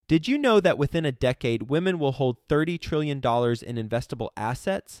Did you know that within a decade, women will hold $30 trillion in investable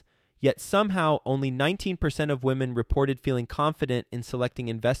assets? Yet somehow only 19% of women reported feeling confident in selecting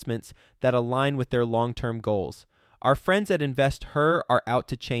investments that align with their long-term goals. Our friends at InvestHer are out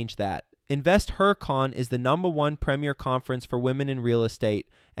to change that. InvestHerCon is the #1 premier conference for women in real estate,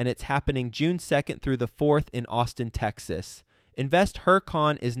 and it's happening June 2nd through the 4th in Austin, Texas.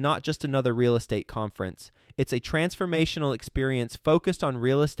 InvestHerCon is not just another real estate conference. It's a transformational experience focused on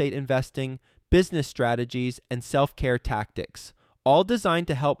real estate investing, business strategies, and self-care tactics, all designed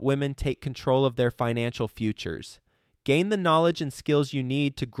to help women take control of their financial futures. Gain the knowledge and skills you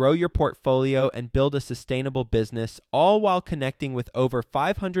need to grow your portfolio and build a sustainable business, all while connecting with over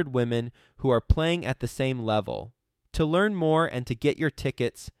 500 women who are playing at the same level. To learn more and to get your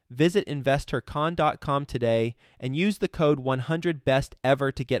tickets, visit InvestHerCon.com today and use the code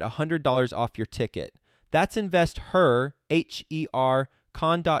 100BESTEVER to get $100 off your ticket. That's InvestHer, H-E-R,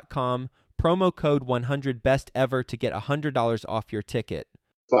 con.com, promo code 100BESTEVER to get $100 off your ticket.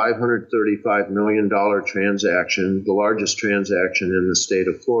 $535 million transaction, the largest transaction in the state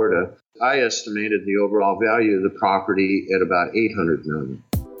of Florida. I estimated the overall value of the property at about $800 million.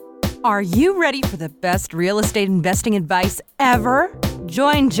 Are you ready for the best real estate investing advice ever?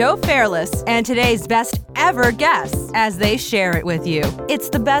 Join Joe Fairless and today's best ever guests as they share it with you. It's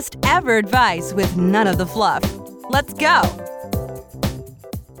the best ever advice with none of the fluff. Let's go.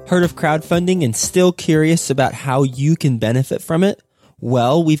 Heard of crowdfunding and still curious about how you can benefit from it?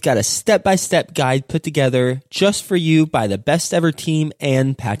 Well, we've got a step-by-step guide put together just for you by the Best Ever team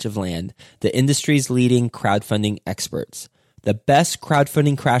and Patch of Land, the industry's leading crowdfunding experts. The best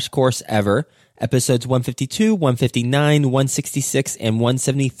crowdfunding crash course ever, episodes 152, 159, 166, and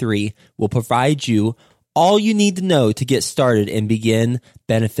 173 will provide you all you need to know to get started and begin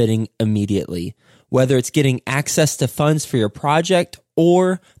benefiting immediately. Whether it's getting access to funds for your project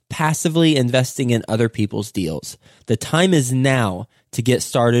or passively investing in other people's deals, the time is now to get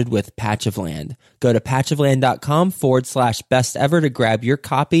started with Patch of Land. Go to patchofland.com/best ever to grab your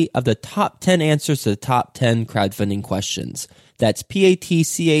copy of the top 10 answers to the top 10 crowdfunding questions. That's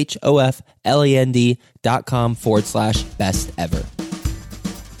patchofland.com/best ever.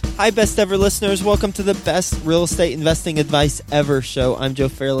 Hi, Best Ever listeners. Welcome to the best real estate investing advice ever show. I'm Joe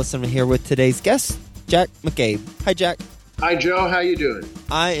Fairless. I'm here with today's guest, Jack McCabe. Hi, Jack. Hi, Joe. How you doing?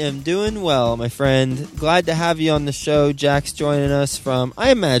 I am doing well, my friend. Glad to have you on the show. Jack's joining us from,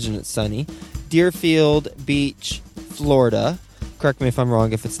 I imagine it's sunny, Deerfield Beach, Florida. Correct me if I'm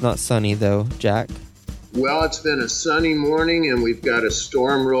wrong if it's not sunny, though, Jack. Well, it's been a sunny morning, and we've got a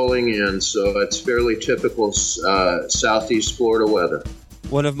storm rolling in, so it's fairly typical southeast Florida weather.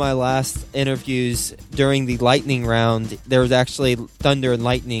 One of my last interviews during the lightning round, there was actually thunder and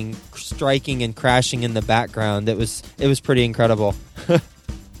lightning striking and crashing in the background. It was pretty incredible.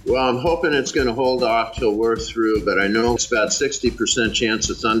 Well, I'm hoping it's going to hold off till we're through, but I know it's about 60% chance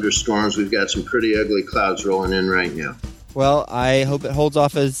of thunderstorms. We've got some pretty ugly clouds rolling in right now. Well, I hope it holds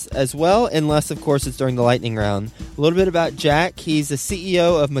off as well, unless, of course, it's during the lightning round. A little bit about Jack. He's the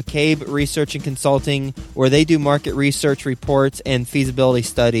CEO of McCabe Research and Consulting, where they do market research reports and feasibility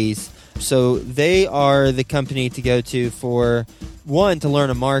studies. So they are the company to go to for, one, to learn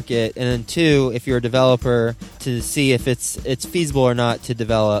a market, and then two, if you're a developer, to see if it's feasible or not to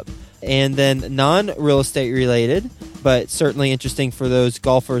develop. And then non-real estate related, but certainly interesting for those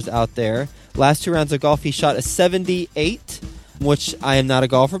golfers out there. Last 2 rounds of golf, he shot a 78, which I am not a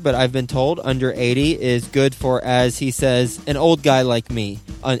golfer, but I've been told under 80 is good for, as he says, an old guy like me,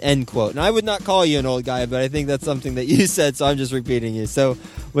 end quote. And I would not call you an old guy, but I think that's something that you said, so I'm just repeating you. So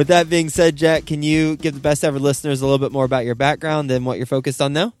with that being said, Jack, can you give the Best Ever listeners a little bit more about your background and what you're focused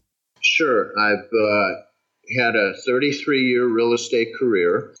on now? Sure. I've had a 33-year real estate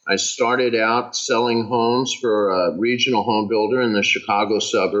career. I started out selling homes for a regional home builder in the Chicago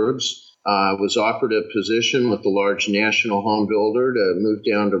suburbs. I was offered a position with a large national home builder to move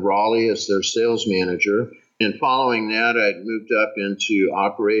down to Raleigh as their sales manager. And following that, I'd moved up into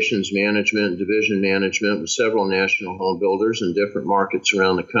operations management and division management with several national home builders in different markets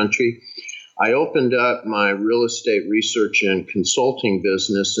around the country. I opened up my real estate research and consulting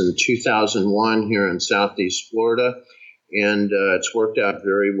business in 2001 here in Southeast Florida, and it's worked out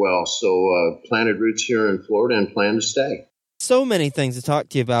very well. So planted roots here in Florida and plan to stay. So many things to talk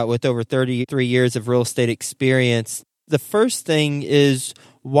to you about with over 33 years of real estate experience. The first thing is,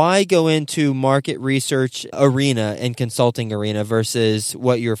 why go into market research arena and consulting arena versus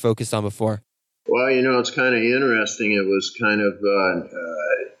what you were focused on before? Well, it's kind of interesting. It was kind of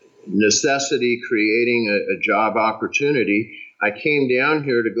necessity creating a job opportunity. I came down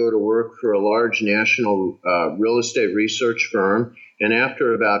here to go to work for a large national real estate research firm, And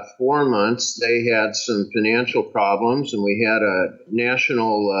after about 4 months, they had some financial problems, and we had a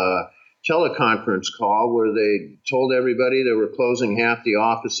national teleconference call where they told everybody they were closing half the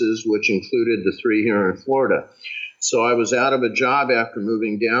offices, which included the 3 here in Florida. So I was out of a job after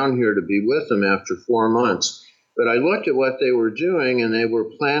moving down here to be with them after 4 months. But I looked at what they were doing, and they were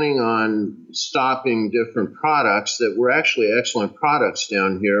planning on stopping different products that were actually excellent products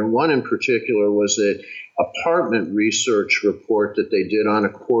down here. One in particular was an apartment research report that they did on a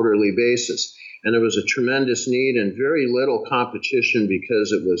quarterly basis. And there was a tremendous need and very little competition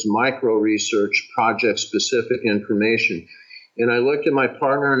because it was micro research, project-specific information. And I looked at my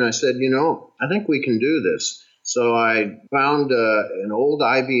partner and I said, I think we can do this. So I found an old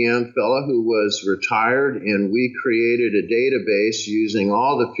IBM fellow who was retired, and we created a database using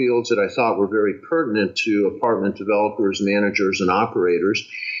all the fields that I thought were very pertinent to apartment developers, managers, and operators,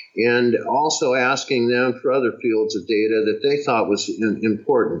 and also asking them for other fields of data that they thought was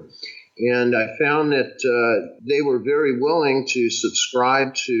important. And I found that they were very willing to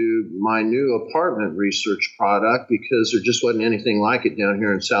subscribe to my new apartment research product because there just wasn't anything like it down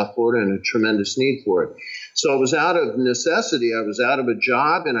here in South Florida and a tremendous need for it. So it was out of necessity. I was out of a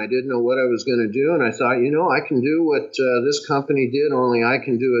job and I didn't know what I was going to do. And I thought, I can do what this company did, only I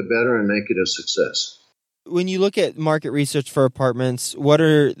can do it better and make it a success. When you look at market research for apartments, what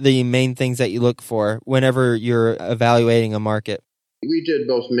are the main things that you look for whenever you're evaluating a market? We did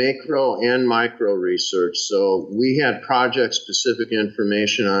both macro and micro research. So we had project-specific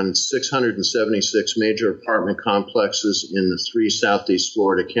information on 676 major apartment complexes in the 3 Southeast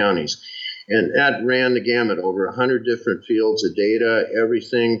Florida counties. And that ran the gamut over 100 different fields of data,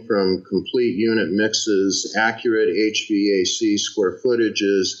 everything from complete unit mixes, accurate HVAC square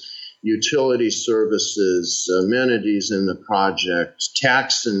footages, utility services, amenities in the project,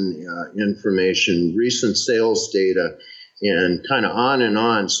 tax and information, recent sales data, and kind of on and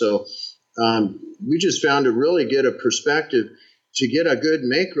on. So we just found to really get a perspective. To get a good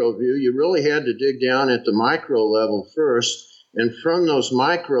macro view, you really had to dig down at the micro level first. And from those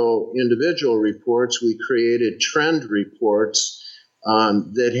micro individual reports, we created trend reports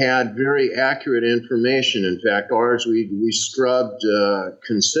that had very accurate information. In fact, ours, we scrubbed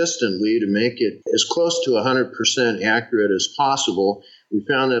consistently to make it as close to 100% accurate as possible. We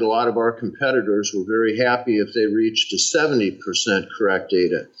found that a lot of our competitors were very happy if they reached a 70% correct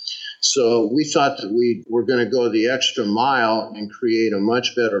data. So we thought that we were going to go the extra mile and create a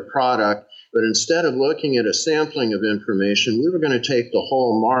much better product. But instead of looking at a sampling of information, we were going to take the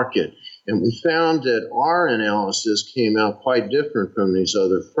whole market. And we found that our analysis came out quite different from these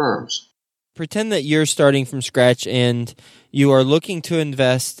other firms. Pretend that you're starting from scratch and you are looking to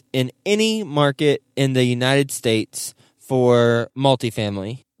invest in any market in the United States for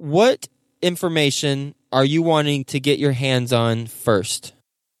multifamily. What information are you wanting to get your hands on first?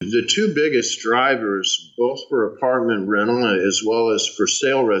 The 2 biggest drivers, both for apartment rental as well as for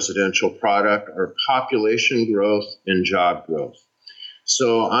sale residential product, are population growth and job growth.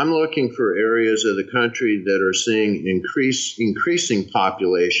 So I'm looking for areas of the country that are seeing increasing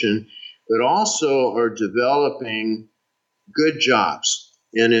population, but also are developing good jobs.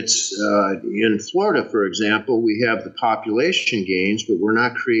 And it's in Florida, for example, we have the population gains, but we're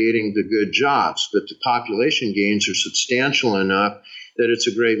not creating the good jobs. But the population gains are substantial enough that it's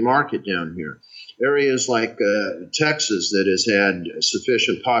a great market down here. Areas like Texas that has had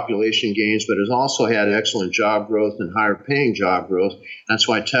sufficient population gains, but has also had excellent job growth and higher paying job growth. That's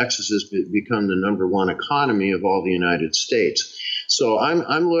why Texas has become the number 1 economy of all the United States. So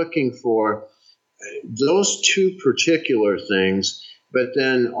I'm looking for those 2 particular things, but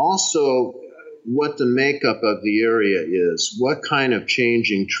then also what the makeup of the area is, what kind of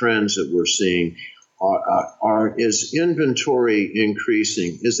changing trends that we're seeing. Is inventory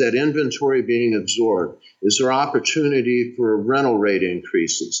increasing? Is that inventory being absorbed? Is there opportunity for rental rate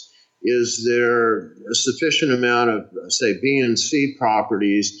increases? Is there a sufficient amount of, say, B and C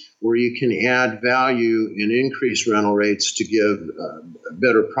properties where you can add value and increase rental rates to give a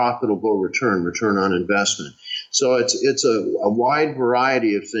better profitable return on investment? So it's a wide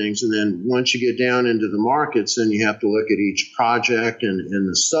variety of things. And then once you get down into the markets, then you have to look at each project and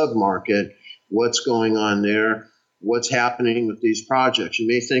the sub-market. What's going on there? What's happening with these projects? You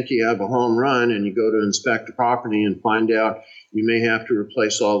may think you have a home run and you go to inspect a property and find out you may have to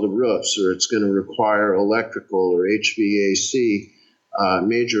replace all the roofs, or it's going to require electrical or HVAC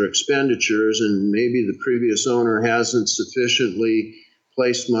major expenditures, and maybe the previous owner hasn't sufficiently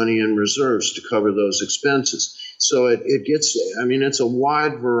placed money in reserves to cover those expenses. So it's a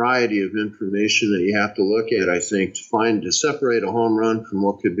wide variety of information that you have to look at, I think, to separate a home run from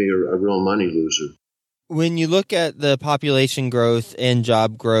what could be a real money loser. When you look at the population growth and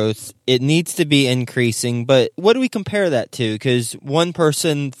job growth, it needs to be increasing, but what do we compare that to? Because one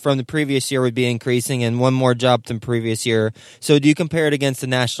person from the previous year would be increasing and one more job than previous year. So do you compare it against the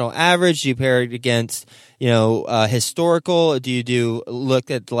national average? Do you compare it against, historical? Do you look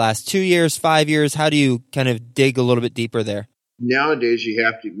at the last 2 years, 5 years? How do you kind of dig a little bit deeper there? Nowadays, you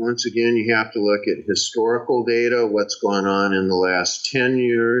have to look at historical data, what's gone on in the last 10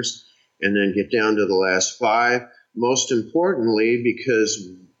 years, and then get down to the last 5. Most importantly, because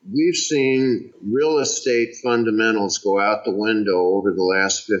we've seen real estate fundamentals go out the window over the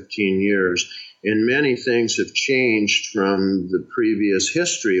last 15 years, and many things have changed from the previous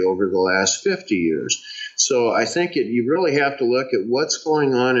history over the last 50 years. So I think you really have to look at what's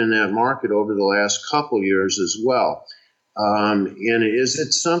going on in that market over the last couple years as well. And is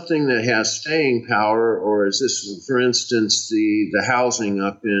it something that has staying power, or is this, for instance, the housing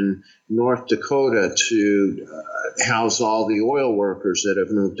up in North Dakota to house all the oil workers that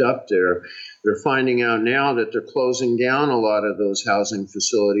have moved up there? They're finding out now that they're closing down a lot of those housing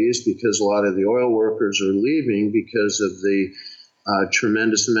facilities because a lot of the oil workers are leaving because of the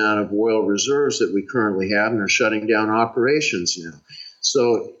tremendous amount of oil reserves that we currently have, and they're shutting down operations now.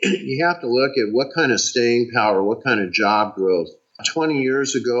 So you have to look at what kind of staying power, what kind of job growth. 20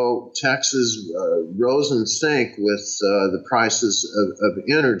 years ago, Texas rose and sank with the prices of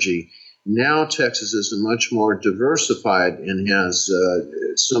energy. Now Texas is much more diversified and has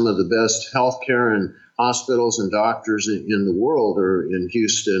some of the best healthcare and hospitals and doctors in the world are in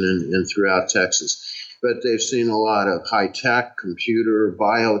Houston and throughout Texas. But they've seen a lot of high-tech, computer,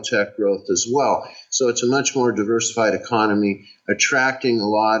 biotech growth as well. So it's a much more diversified economy, attracting a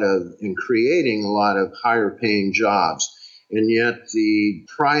lot of and creating a lot of higher-paying jobs. And yet the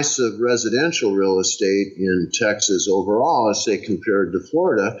price of residential real estate in Texas overall, as say compared to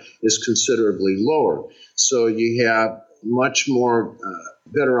Florida, is considerably lower. So you have much more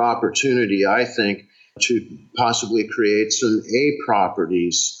better opportunity, I think, to possibly create some A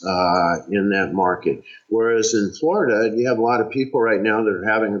properties in that market. Whereas in Florida, you have a lot of people right now that are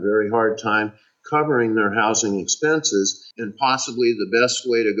having a very hard time covering their housing expenses, and possibly the best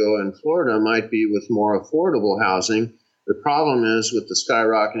way to go in Florida might be with more affordable housing. The problem is with the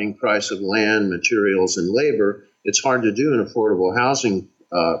skyrocketing price of land, materials, and labor, it's hard to do an affordable housing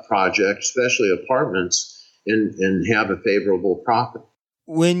project, especially apartments, and have a favorable profit.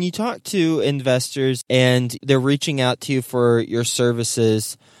 When you talk to investors and they're reaching out to you for your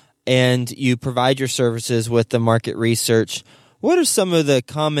services and you provide your services with the market research, what are some of the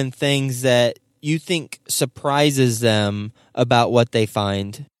common things that you think surprises them about what they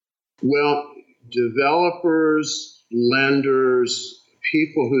find? Well, developers, lenders,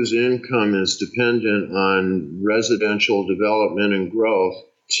 people whose income is dependent on residential development and growth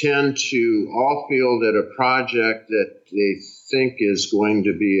tend to all feel that a project that they think is going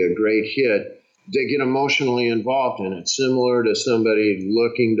to be a great hit, they get emotionally involved in it, similar to somebody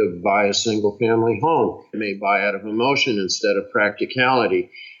looking to buy a single-family home. They may buy out of emotion instead of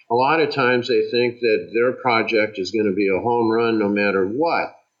practicality. A lot of times they think that their project is going to be a home run no matter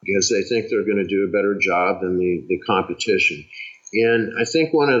what, because they think they're going to do a better job than the competition. And I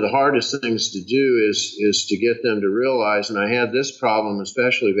think one of the hardest things to do is to get them to realize, and I had this problem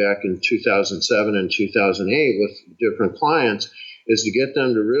especially back in 2007 and 2008 with different clients, is to get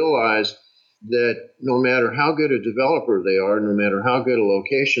them to realize that no matter how good a developer they are, no matter how good a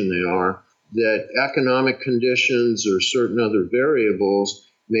location they are, that economic conditions or certain other variables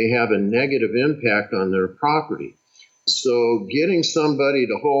may have a negative impact on their property. So getting somebody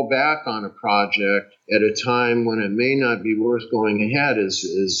to hold back on a project at a time when it may not be worth going ahead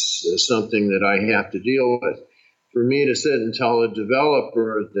is something that I have to deal with. For me to sit and tell a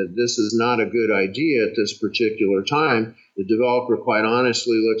developer that this is not a good idea at this particular time, the developer quite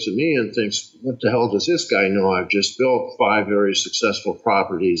honestly looks at me and thinks, what the hell does this guy know? I've just built 5 very successful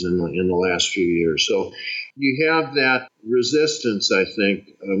properties in the last few years. So you have that resistance, I think,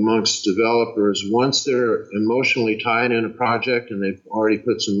 amongst developers once they're emotionally tied in a project and they've already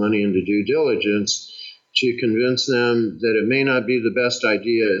put some money into due diligence, to convince them that it may not be the best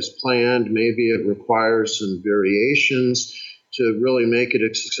idea as planned. Maybe it requires some variations to really make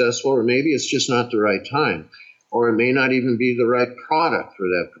it successful, or maybe it's just not the right time, or it may not even be the right product for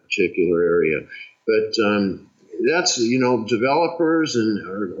that particular area. But that's, developers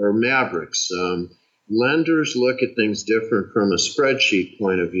are mavericks. Lenders look at things different from a spreadsheet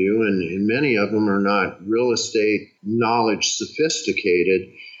point of view, and many of them are not real estate knowledge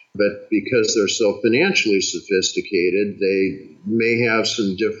sophisticated. But because they're so financially sophisticated, they may have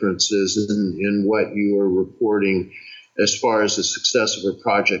some differences in what you are reporting as far as the success of a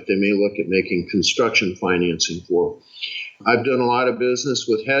project they may look at making construction financing for. I've done a lot of business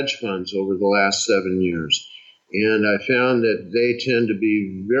with hedge funds over the last 7 years, and I found that they tend to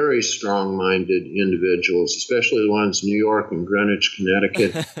be very strong-minded individuals, especially the ones in New York and Greenwich,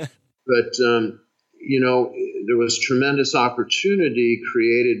 Connecticut. But, there was tremendous opportunity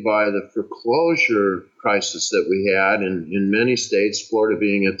created by the foreclosure crisis that we had in many states, Florida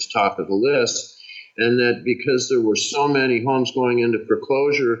being at the top of the list, and that because there were so many homes going into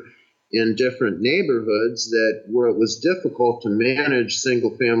foreclosure in different neighborhoods that where it was difficult to manage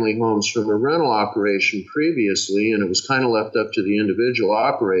single-family homes from a rental operation previously, and it was kind of left up to the individual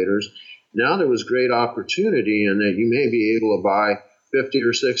operators. Now there was great opportunity in that you may be able to buy 50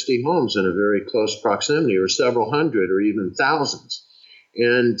 or 60 homes in a very close proximity, or several hundred, or even thousands.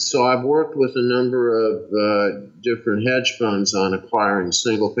 And so I've worked with a number of different hedge funds on acquiring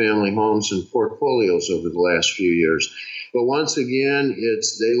single-family homes and portfolios over the last few years. But once again,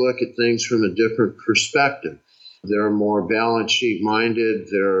 they look at things from a different perspective. They're more balance sheet minded,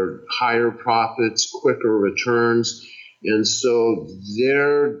 they're higher profits, quicker returns. And so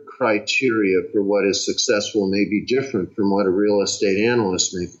their criteria for what is successful may be different from what a real estate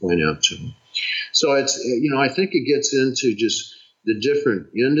analyst may point out to them. So it's, I think it gets into just the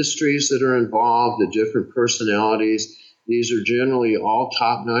different industries that are involved, the different personalities. These are generally all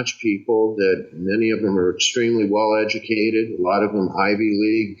top-notch people that many of them are extremely well-educated, a lot of them Ivy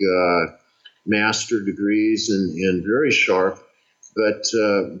League master degrees and very sharp. But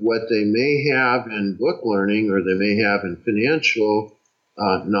what they may have in book learning or they may have in financial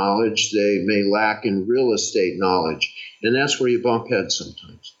knowledge, they may lack in real estate knowledge. And that's where you bump heads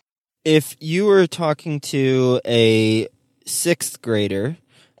sometimes. If you were talking to a sixth grader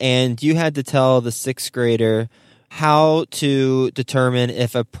and you had to tell the sixth grader how to determine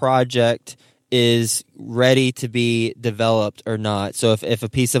if a project is ready to be developed or not. So if a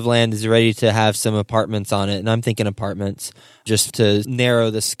piece of land is ready to have some apartments on it, and I'm thinking apartments just to narrow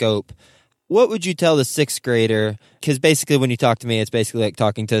the scope, what would you tell the sixth grader? Because basically when you talk to me, it's basically like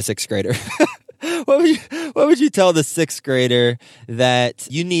talking to a sixth grader. What would you tell the sixth grader that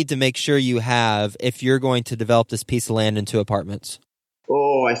you need to make sure you have if you're going to develop this piece of land into apartments?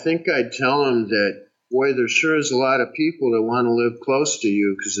 Oh, I think I'd tell them that, boy, there sure is a lot of people that want to live close to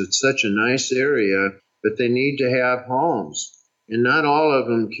you because it's such a nice area, but they need to have homes. And not all of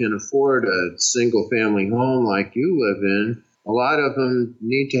them can afford a single-family home like you live in. A lot of them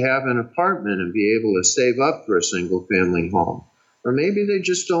need to have an apartment and be able to save up for a single-family home. Or maybe they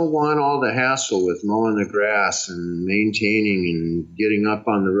just don't want all the hassle with mowing the grass and maintaining and getting up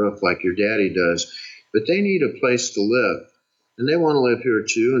on the roof like your daddy does. But they need a place to live. And they want to live here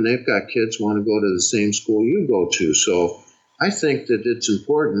too, and they've got kids who want to go to the same school you go to. So I think that it's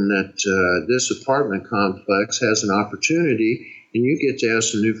important that this apartment complex has an opportunity, and you get to have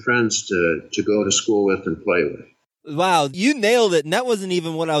some new friends to go to school with and play with. Wow, you nailed it. And that wasn't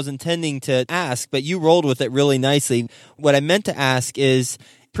even what I was intending to ask, but you rolled with it really nicely. What I meant to ask is,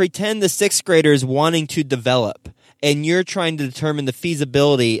 pretend the sixth grader is wanting to develop, and you're trying to determine the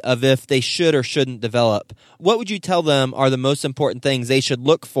feasibility of if they should or shouldn't develop. What would you tell them are the most important things they should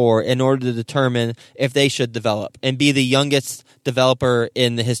look for in order to determine if they should develop and be the youngest developer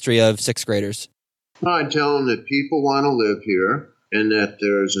in the history of sixth graders? Well, I'd tell them that people want to live here and that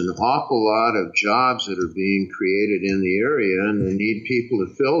there's an awful lot of jobs that are being created in the area, and they need people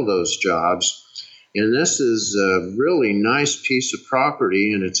to fill those jobs. And this is a really nice piece of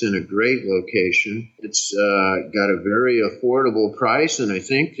property, and it's in a great location. It's got a very affordable price, and I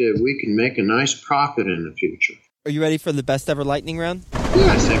think that we can make a nice profit in the future. Are you ready for the best ever lightning round?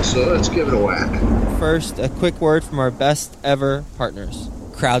 Yeah, I think so. Let's give it a whack. First, a quick word from our best ever partners.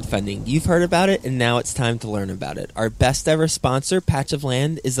 Crowdfunding. You've heard about it, and now it's time to learn about it. Our best ever sponsor, Patch of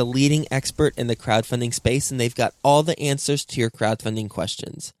Land, is a leading expert in the crowdfunding space, and they've got all the answers to your crowdfunding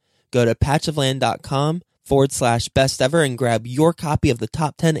questions. Go to patchofland.com/best ever and grab your copy of the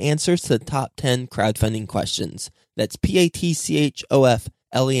top 10 answers to the top 10 crowdfunding questions. That's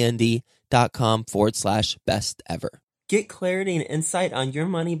patchofland.com/best ever. Get clarity and insight on your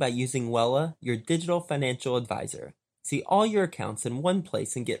money by using Wella, your digital financial advisor. See all your accounts in one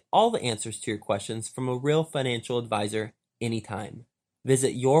place and get all the answers to your questions from a real financial advisor anytime.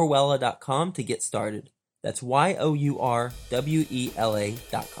 Visit yourwella.com to get started. That's YOURWELA.com.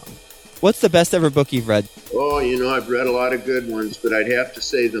 What's the best ever book you've read? Oh, I've read a lot of good ones, but I'd have to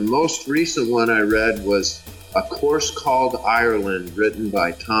say the most recent one I read was A Course Called Ireland, written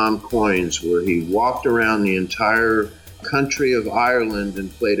by Tom Coynes, where he walked around the entire country of Ireland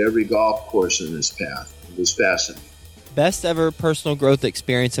and played every golf course in his path. It was fascinating. Best ever personal growth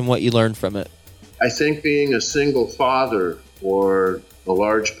experience and what you learned from it? I think being a single father for a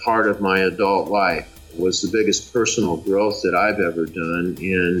large part of my adult life was the biggest personal growth that I've ever done.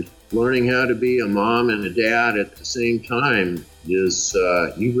 And learning how to be a mom and a dad at the same time is,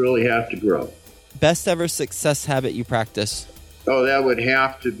 you really have to grow. Best ever success habit you practice? Oh, that would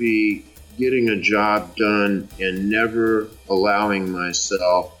have to be getting a job done and never allowing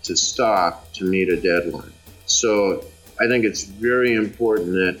myself to stop to meet a deadline. So I think it's very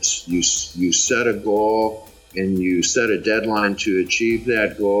important that you set a goal and you set a deadline to achieve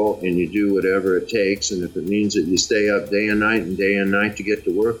that goal, and you do whatever it takes. And if it means that you stay up day and night to get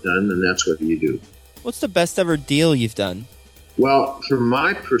the work done, then that's what you do. What's the best ever deal you've done? Well, from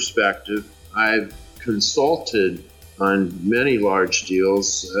my perspective, I've consulted on many large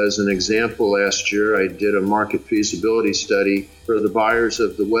deals. As an example, last year I did a market feasibility study for the buyers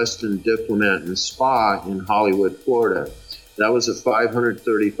of the Westin Diplomat and Spa in Hollywood, Florida. That was a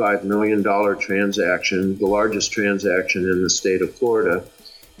 $535 million transaction, the largest transaction in the state of Florida.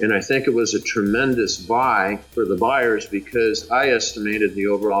 And I think it was a tremendous buy for the buyers because I estimated the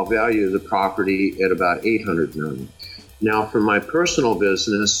overall value of the property at about $800 million. Now, for my personal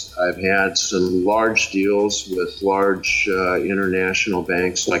business, I've had some large deals with large international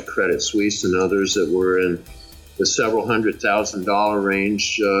banks like Credit Suisse and others that were in the several $100,000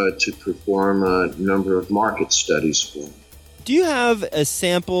 range to perform a number of market studies for them. Do you have a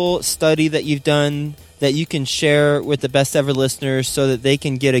sample study that you've done that you can share with the Best Ever listeners so that they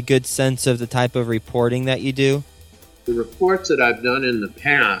can get a good sense of the type of reporting that you do? The reports that I've done in the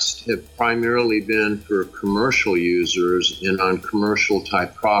past have primarily been for commercial users and on commercial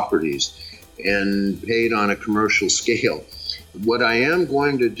type properties and paid on a commercial scale. What I am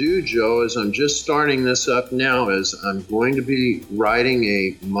going to do, Joe, is I'm just starting this up now, is I'm going to be writing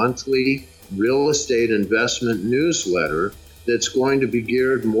a monthly real estate investment newsletter that's going to be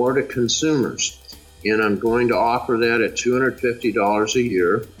geared more to consumers. And I'm going to offer that at $250 a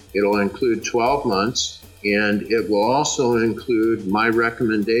year. It'll include 12 months. And it will also include my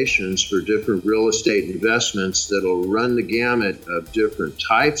recommendations for different real estate investments that'll run the gamut of different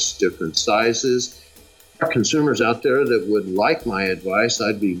types, different sizes. Consumers out there that would like my advice,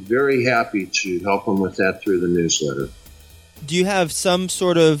 I'd be very happy to help them with that through the newsletter. Do you have some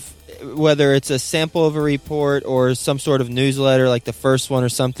sort of, whether it's a sample of a report or some sort of newsletter like the first one or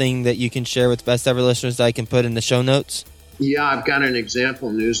something that you can share with Best Ever listeners that I can put in the show notes? Yeah, I've got an example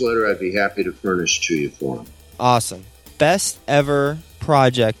newsletter I'd be happy to furnish to you for them. Awesome. Best ever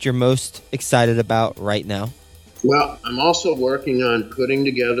project you're most excited about right now? Well, I'm also working on putting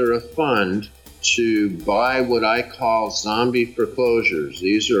together a fund to buy what I call zombie foreclosures.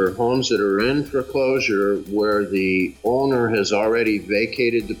 These are homes that are in foreclosure where the owner has already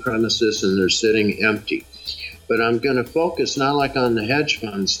vacated the premises and they're sitting empty. But I'm going to focus, not like on the hedge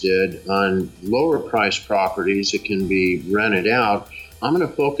funds did, on lower priced properties that can be rented out. I'm going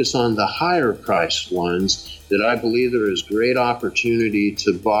to focus on the higher priced ones that I believe there is great opportunity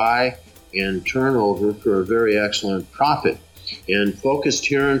to buy and turn over for a very excellent profit. And focused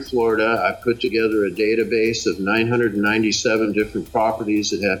here in Florida, I put together a database of 997 different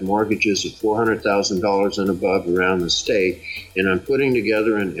properties that had mortgages of $400,000 and above around the state. And I'm putting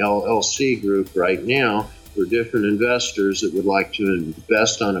together an LLC group right now for different investors that would like to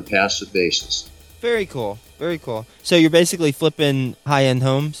invest on a passive basis. Very cool. Very cool. So you're basically flipping high-end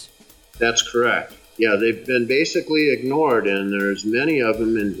homes? That's correct. Yeah, they've been basically ignored, and there's many of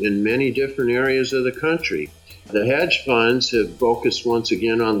them in many different areas of the country. The hedge funds have focused once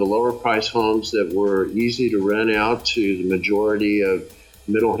again on the lower price homes that were easy to rent out to the majority of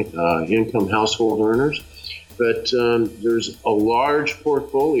middle income household earners. But there's a large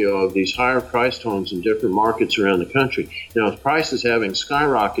portfolio of these higher priced homes in different markets around the country. Now, with prices having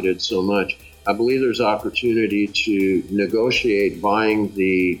skyrocketed so much, I believe there's opportunity to negotiate buying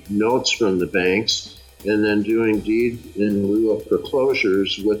the notes from the banks and then doing deed in lieu of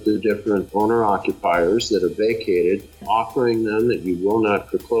foreclosures with the different owner-occupiers that are vacated, offering them that you will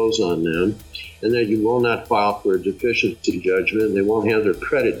not foreclose on them and that you will not file for a deficiency judgment, and they won't have their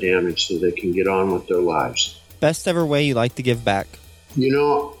credit damaged so they can get on with their lives. Best ever way you like to give back? You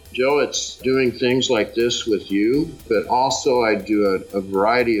know, Joe, it's doing things like this with you, but also I do a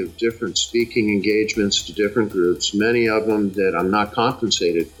variety of different speaking engagements to different groups, many of them that I'm not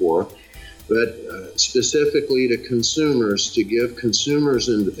compensated for, but specifically to consumers, to give consumers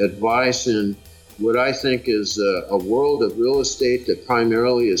advice in what I think is a world of real estate that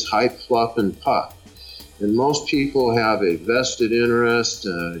primarily is hype, fluff, and puff. And most people have a vested interest.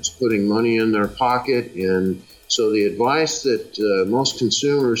 It's putting money in their pocket. And so the advice that most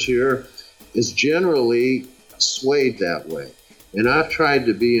consumers hear is generally swayed that way. And I've tried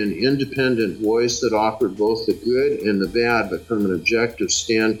to be an independent voice that offered both the good and the bad, but from an objective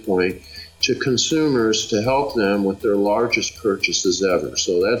standpoint, to consumers to help them with their largest purchases ever.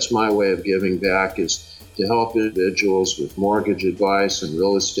 So that's my way of giving back, is to help individuals with mortgage advice and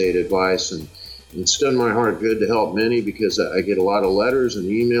real estate advice. And it's done my heart good to help many, because I get a lot of letters and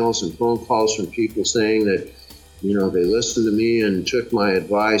emails and phone calls from people saying that, you know, they listened to me and took my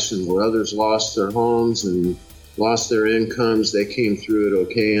advice, and where others lost their homes and lost their incomes, they came through it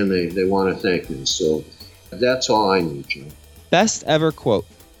okay, and they want to thank me. So that's all I need, Joe. Best ever quote.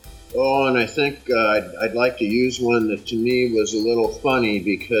 Oh, and I think I'd like to use one that to me was a little funny,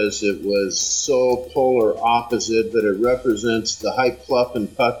 because it was so polar opposite, but it represents the hype, fluff,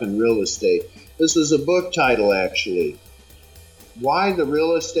 and puff in real estate. This is a book title, actually. Why the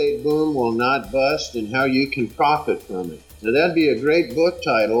Real Estate Boom Will Not Bust and How You Can Profit From It. Now, that'd be a great book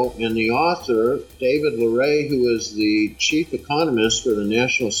title, and the author, David Larray, who is the chief economist for the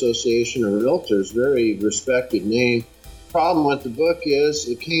National Association of Realtors, very respected name. Problem with the book is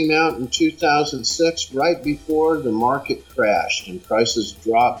it came out in 2006, right before the market crashed and prices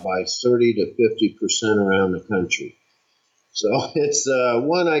dropped by 30 to 50% around the country. So it's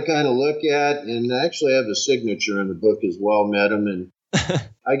one I kind of look at, and I actually have a signature in the book as well, Madam, and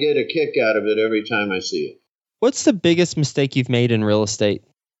I get a kick out of it every time I see it. What's the biggest mistake you've made in real estate?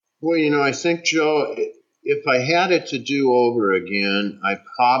 Well, you know, I think, Joe, if I had it to do over again, I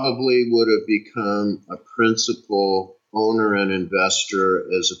probably would have become a principal owner and investor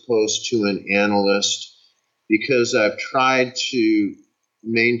as opposed to an analyst, because I've tried to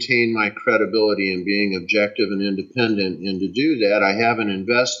maintain my credibility in being objective and independent. And to do that, I haven't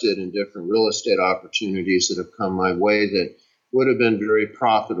invested in different real estate opportunities that have come my way that would have been very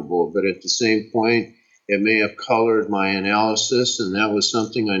profitable. But at the same point, it may have colored my analysis, and that was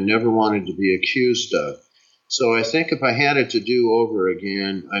something I never wanted to be accused of. So I think if I had it to do over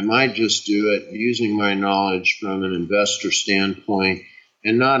again, I might just do it using my knowledge from an investor standpoint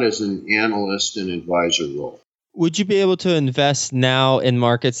and not as an analyst and advisor role. Would you be able to invest now in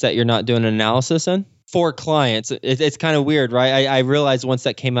markets that you're not doing an analysis in? For clients, it's kind of weird, right? I realized once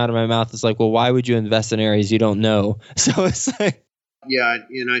that came out of my mouth, it's like, well, why would you invest in areas you don't know? So it's like... Yeah,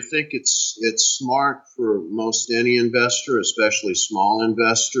 and I think it's smart for most any investor, especially small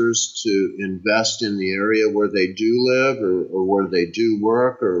investors, to invest in the area where they do live or where they do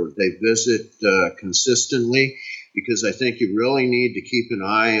work or they visit consistently, because I think you really need to keep an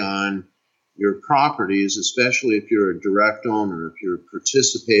eye on your properties, especially if you're a direct owner, if you're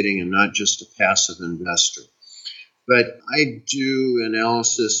participating and not just a passive investor. But I do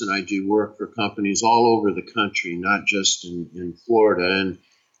analysis and I do work for companies all over the country, not just in Florida. And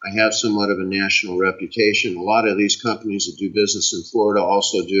I have somewhat of a national reputation. A lot of these companies that do business in Florida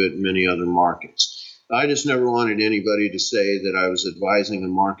also do it in many other markets. I just never wanted anybody to say that I was advising a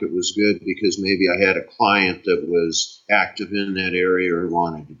market was good because maybe I had a client that was active in that area or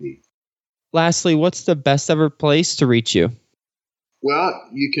wanted to be. Lastly, what's the best ever place to reach you? Well,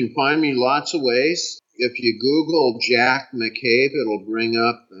 you can find me lots of ways. If you Google Jack McCabe, it'll bring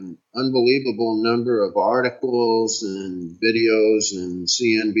up an unbelievable number of articles and videos and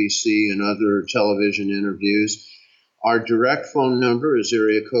CNBC and other television interviews. Our direct phone number is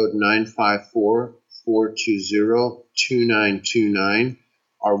area code 954-420-2929.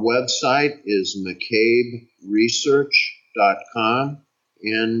 Our website is McCabeResearch.com.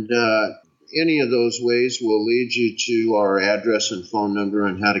 And any of those ways will lead you to our address and phone number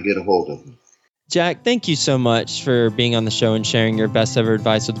and how to get a hold of me. Jack, thank you so much for being on the show and sharing your best ever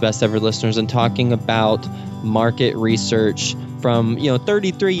advice with the best ever listeners and talking about market research from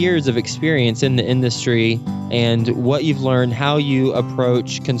 33 years of experience in the industry and what you've learned, how you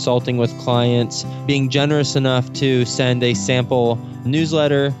approach consulting with clients, being generous enough to send a sample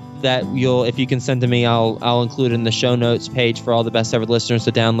newsletter that if you can send to me, I'll include in the show notes page for all the best ever listeners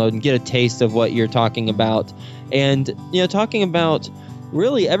to download and get a taste of what you're talking about. And talking about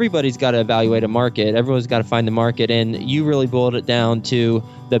really everybody's got to evaluate a market. Everyone's got to find the market. And you really boiled it down to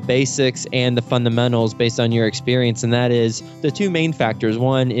the basics and the fundamentals based on your experience. And that is the two main factors.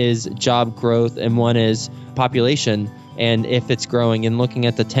 One is job growth and one is population. And if it's growing, and looking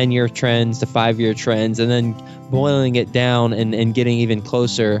at the 10-year trends, the 5-year trends, and then boiling it down and getting even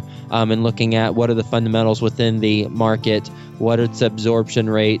closer and looking at what are the fundamentals within the market, what is the absorption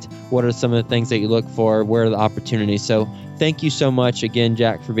rate, what are some of the things that you look for, where are the opportunities. So thank you so much again,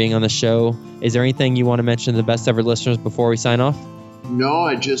 Jack, for being on the show. Is there anything you want to mention to the best ever listeners before we sign off? No,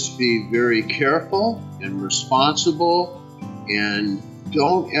 I'd just be very careful and responsible, and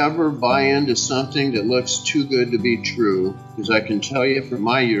don't ever buy into something that looks too good to be true, because I can tell you from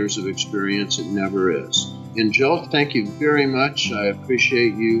my years of experience, it never is. And Joe, thank you very much. I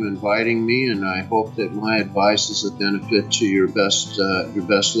appreciate you inviting me, and I hope that my advice is a benefit to your best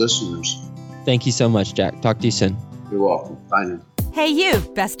listeners. Thank you so much, Jack. Talk to you soon. You're welcome. Bye now. Hey you,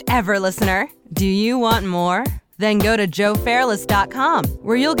 best ever listener. Do you want more? Then go to joefairless.com,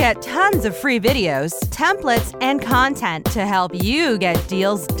 where you'll get tons of free videos, templates, and content to help you get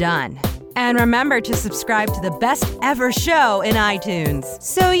deals done. And remember to subscribe to the Best Ever Show in iTunes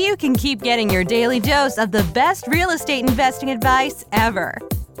so you can keep getting your daily dose of the best real estate investing advice ever.